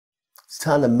It's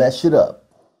time to mesh it up.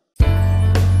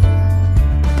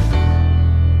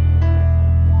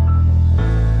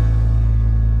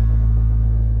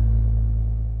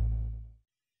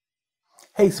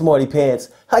 Hey Smarty Pants,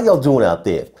 how y'all doing out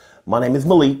there? My name is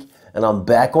Malik and I'm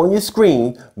back on your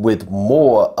screen with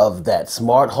more of that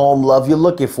smart home love you're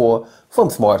looking for from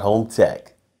Smart Home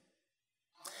Tech.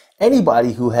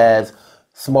 Anybody who has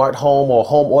smart home or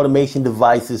home automation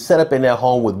devices set up in their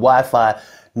home with Wi-Fi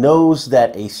knows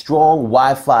that a strong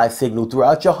Wi-Fi signal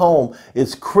throughout your home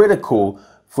is critical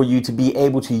for you to be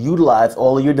able to utilize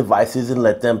all of your devices and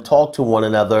let them talk to one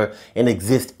another and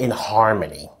exist in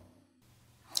harmony.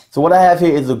 So what I have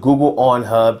here is a Google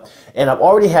OnHub, and I've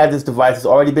already had this device. It's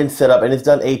already been set up and it's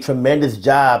done a tremendous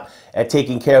job at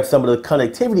taking care of some of the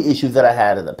connectivity issues that I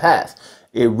had in the past.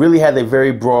 It really has a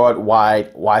very broad, wide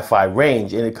Wi-Fi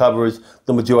range and it covers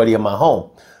the majority of my home.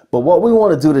 But what we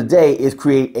want to do today is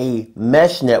create a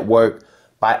mesh network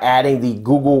by adding the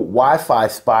Google Wi-Fi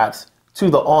spots to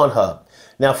the OnHub.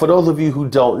 Now, for those of you who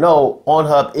don't know,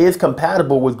 OnHub is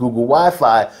compatible with Google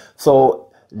Wi-Fi.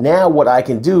 So now what I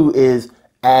can do is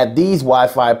add these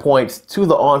Wi-Fi points to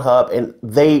the OnHub and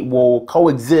they will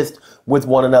coexist with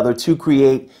one another to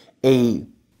create a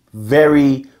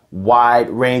very wide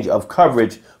range of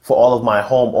coverage for all of my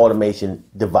home automation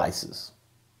devices.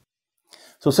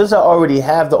 So since I already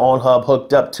have the OnHub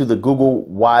hooked up to the Google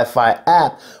Wi-Fi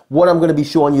app, what I'm going to be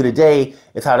showing you today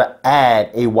is how to add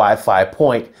a Wi-Fi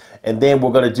point. And then we're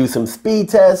going to do some speed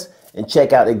tests and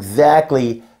check out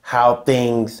exactly how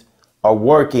things are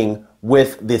working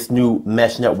with this new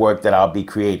mesh network that I'll be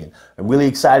creating. I'm really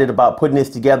excited about putting this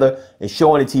together and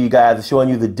showing it to you guys and showing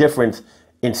you the difference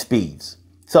in speeds.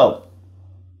 So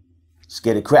let's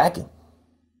get it cracking.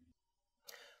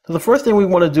 So the first thing we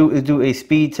want to do is do a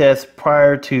speed test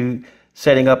prior to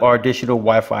setting up our additional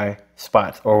Wi-Fi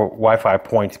spots or Wi-Fi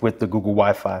points with the Google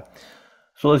Wi-Fi.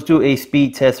 So let's do a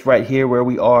speed test right here where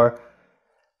we are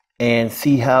and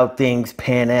see how things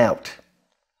pan out.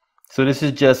 So this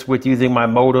is just with using my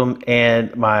modem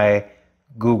and my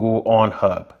Google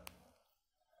OnHub.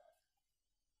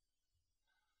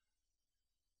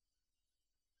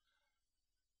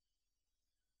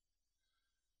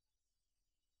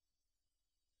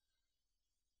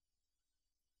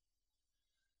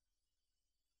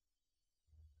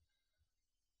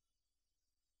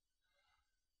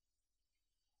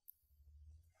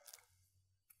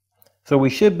 So we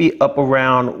should be up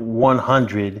around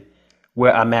 100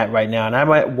 where I'm at right now. And I'm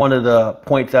at one of the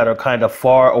points that are kind of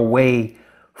far away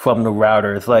from the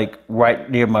router. It's like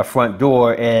right near my front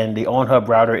door and the OnHub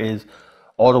router is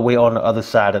all the way on the other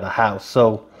side of the house.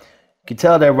 So you can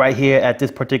tell that right here at this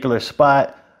particular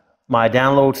spot, my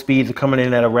download speeds are coming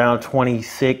in at around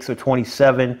 26 or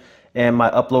 27 and my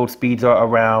upload speeds are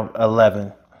around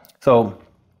 11. So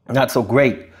not so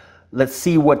great. Let's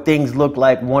see what things look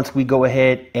like once we go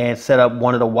ahead and set up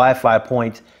one of the Wi-Fi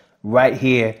points right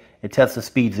here and test the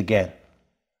speeds again.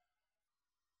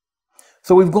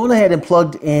 So we've gone ahead and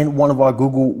plugged in one of our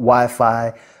Google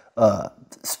Wi-Fi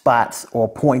spots or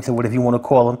points or whatever you want to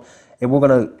call them. And we're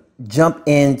going to jump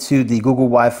into the Google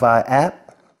Wi-Fi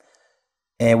app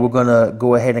and we're going to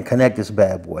go ahead and connect this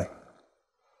bad boy.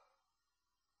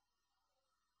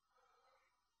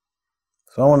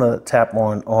 So I want to tap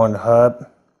on OnHub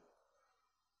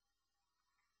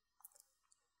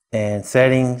and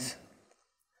settings.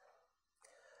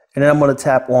 And then I'm going to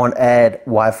tap on add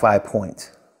Wi-Fi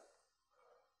point.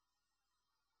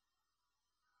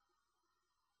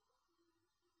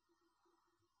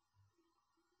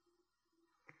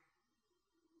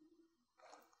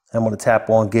 I'm going to tap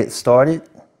on get started.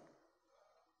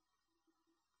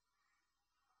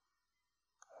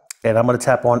 And I'm going to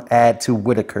tap on add to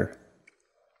Whitaker.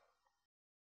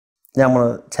 Now I'm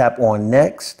going to tap on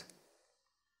next.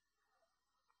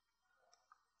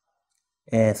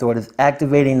 And so it is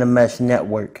activating the mesh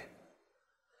network,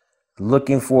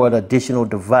 looking for an additional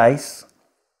device,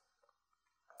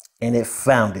 and it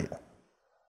found it.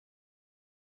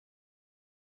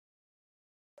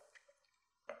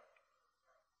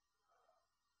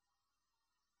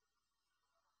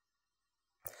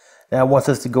 Now it wants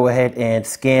us to go ahead and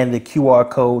scan the QR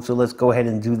code, so let's go ahead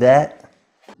and do that.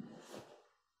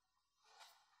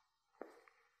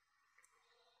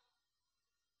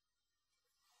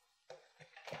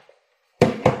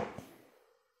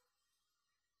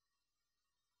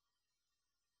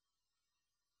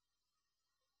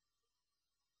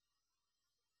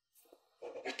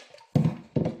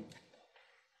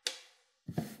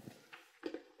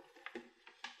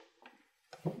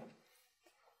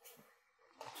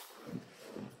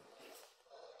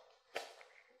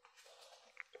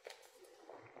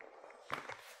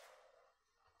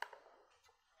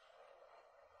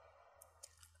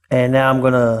 And now I'm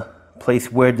going to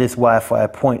place where this Wi-Fi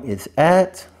point is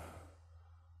at.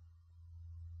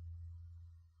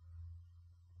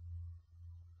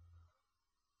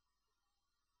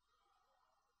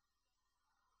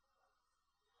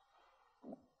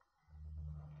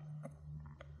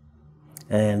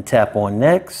 And tap on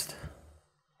next.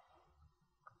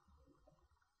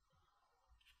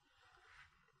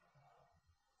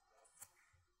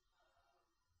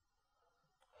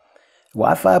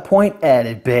 Wi-Fi point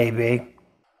added, baby.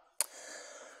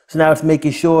 So now it's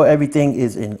making sure everything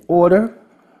is in order.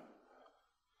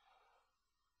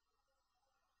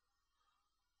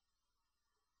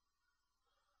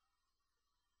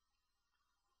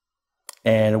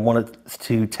 And I wanted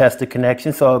to test the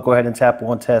connection, so I'll go ahead and tap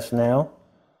on test now.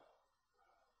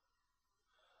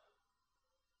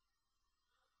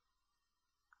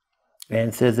 And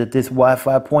it says that this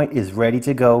Wi-Fi point is ready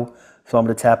to go. So I'm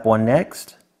going to tap on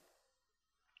next.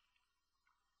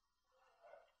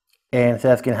 And it's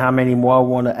asking how many more I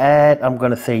want to add. I'm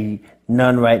going to say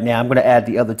none right now. I'm going to add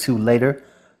the other two later.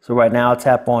 So right now I'll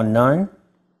tap on none.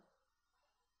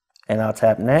 And I'll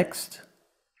tap next.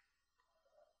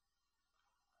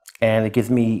 And it gives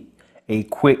me a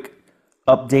quick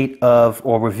update of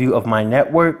or review of my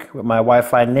network with my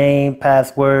Wi-Fi name,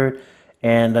 password,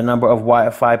 and the number of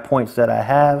Wi-Fi points that I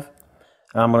have.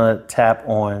 I'm going to tap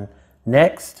on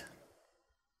next.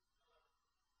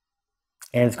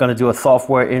 And it's going to do a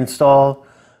software install.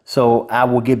 So I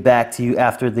will get back to you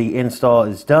after the install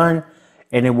is done.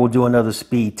 And then we'll do another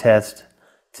speed test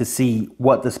to see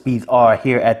what the speeds are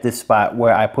here at this spot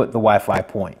where I put the Wi-Fi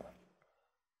point.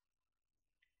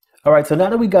 All right, so now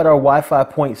that we got our Wi-Fi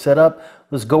point set up,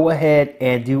 let's go ahead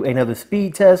and do another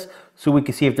speed test so we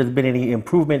can see if there's been any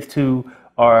improvements to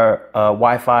our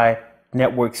Wi-Fi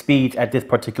network speeds at this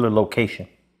particular location.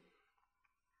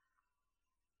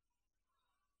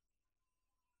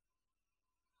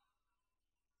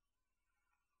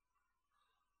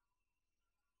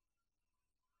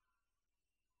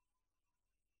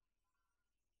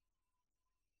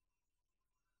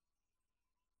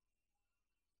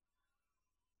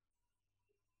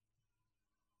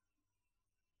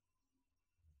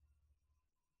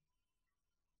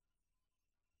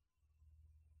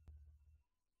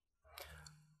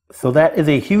 So that is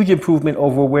a huge improvement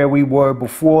over where we were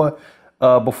before.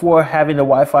 Before having the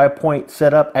Wi-Fi point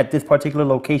set up at this particular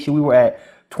location, we were at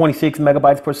 26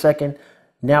 megabytes per second.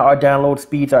 Now our download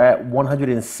speeds are at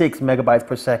 106 megabytes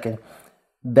per second.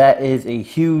 That is a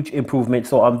huge improvement.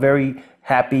 So I'm very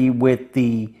happy with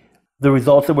the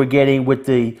results that we're getting with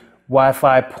the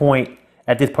Wi-Fi point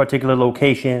at this particular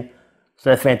location. So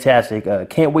that's fantastic.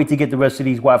 Can't wait to get the rest of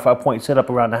these Wi-Fi points set up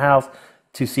around the house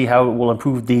to see how it will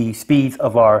improve the speeds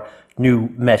of our new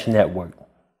mesh network.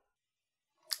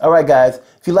 All right, guys,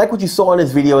 if you like what you saw in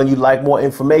this video and you'd like more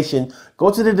information, go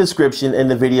to the description in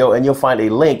the video and you'll find a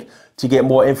link to get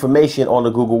more information on the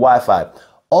Google Wi-Fi.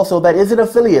 Also, that is an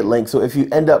affiliate link, so if you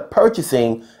end up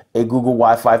purchasing a Google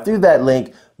Wi-Fi through that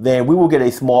link, then we will get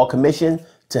a small commission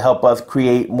to help us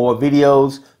create more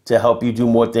videos, to help you do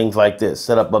more things like this.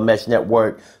 Set up a mesh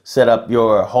network, set up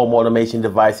your home automation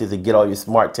devices, and get all your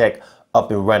smart tech up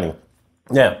and running.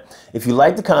 Now, if you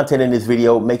like the content in this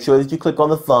video, make sure that you click on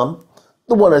the thumb,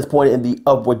 the one that's pointed in the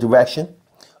upward direction.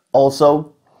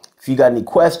 Also, if you got any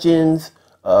questions,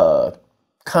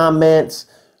 comments,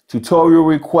 tutorial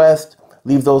requests,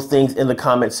 leave those things in the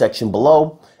comment section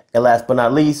below. And last but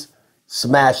not least,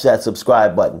 smash that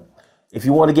subscribe button. If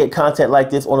you want to get content like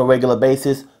this on a regular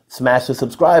basis, smash the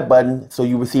subscribe button so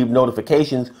you receive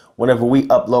notifications whenever we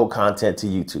upload content to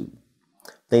YouTube.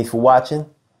 Thanks for watching.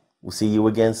 We'll see you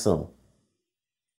again soon.